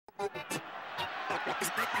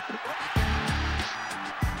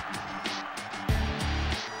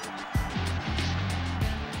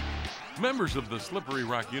Members of the Slippery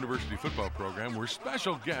Rock University football program were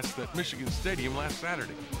special guests at Michigan Stadium last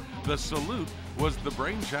Saturday. The salute was the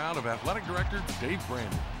brainchild of athletic director Dave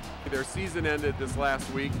Brandon. Their season ended this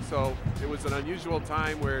last week, so it was an unusual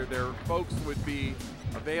time where their folks would be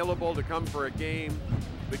available to come for a game.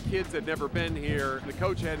 The kids had never been here. The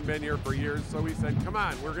coach hadn't been here for years, so we said, come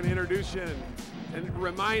on, we're going to introduce you and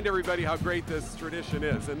remind everybody how great this tradition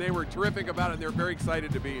is. And they were terrific about it, and they were very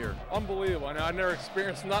excited to be here. Unbelievable. I never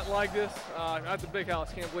experienced nothing like this. At the big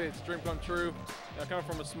house, can't believe it's a dream come true. Coming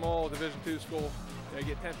from a small Division II school, you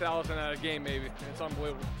get 10,000 at a game maybe. It's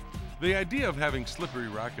unbelievable. The idea of having Slippery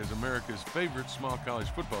Rock as America's favorite small college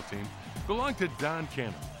football team belonged to Don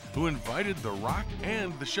Cannon, who invited the Rock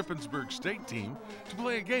and the Shippensburg State team to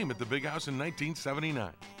play a game at the Big House in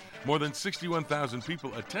 1979. More than 61,000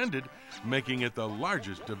 people attended, making it the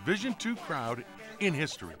largest Division II crowd in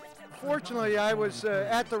history. Fortunately, I was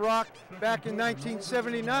at the Rock back in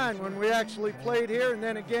 1979 when we actually played here, and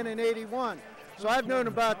then again in '81. So I've known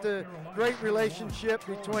about the great relationship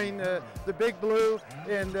between the Big Blue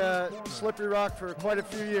and Slippery Rock for quite a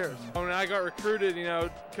few years. When I got recruited,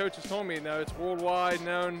 coaches told me, it's worldwide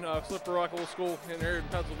known, Slippery Rock little school here in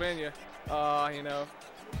Pennsylvania.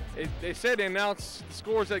 They said they announced the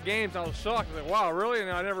scores at games, and I was shocked. I was like, wow, really? And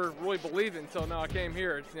I never really believed it until now I came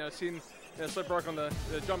here. Seeing Slippery Rock on the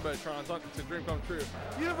Jumbotron, it's a dream come true.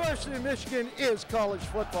 University of Michigan is college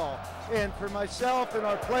football, and for myself and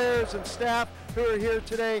our players and staff who are here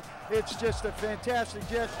today, it's just a fantastic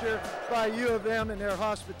gesture by U of M and their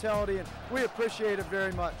hospitality, and we appreciate it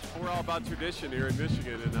very much. We're all about tradition here in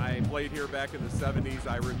Michigan, and I played here back in the 70s.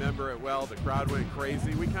 I remember it well. The crowd went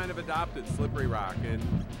crazy. We kind of adopted Slippery Rock, and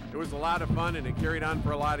it was a lot of fun, and it carried on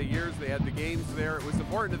for a lot of years. They had the games there. It was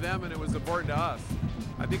important to them, and it was important to us.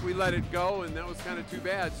 I think we let it go, and that was kind of too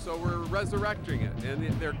bad, so we're resurrecting it. And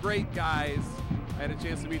they're great guys. I had a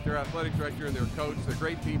chance to meet their athletic director and their coach. They're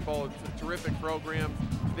great people. It's a terrific program.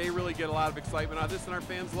 They really get a lot of excitement out of this, and our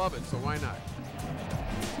fans love it, so why not?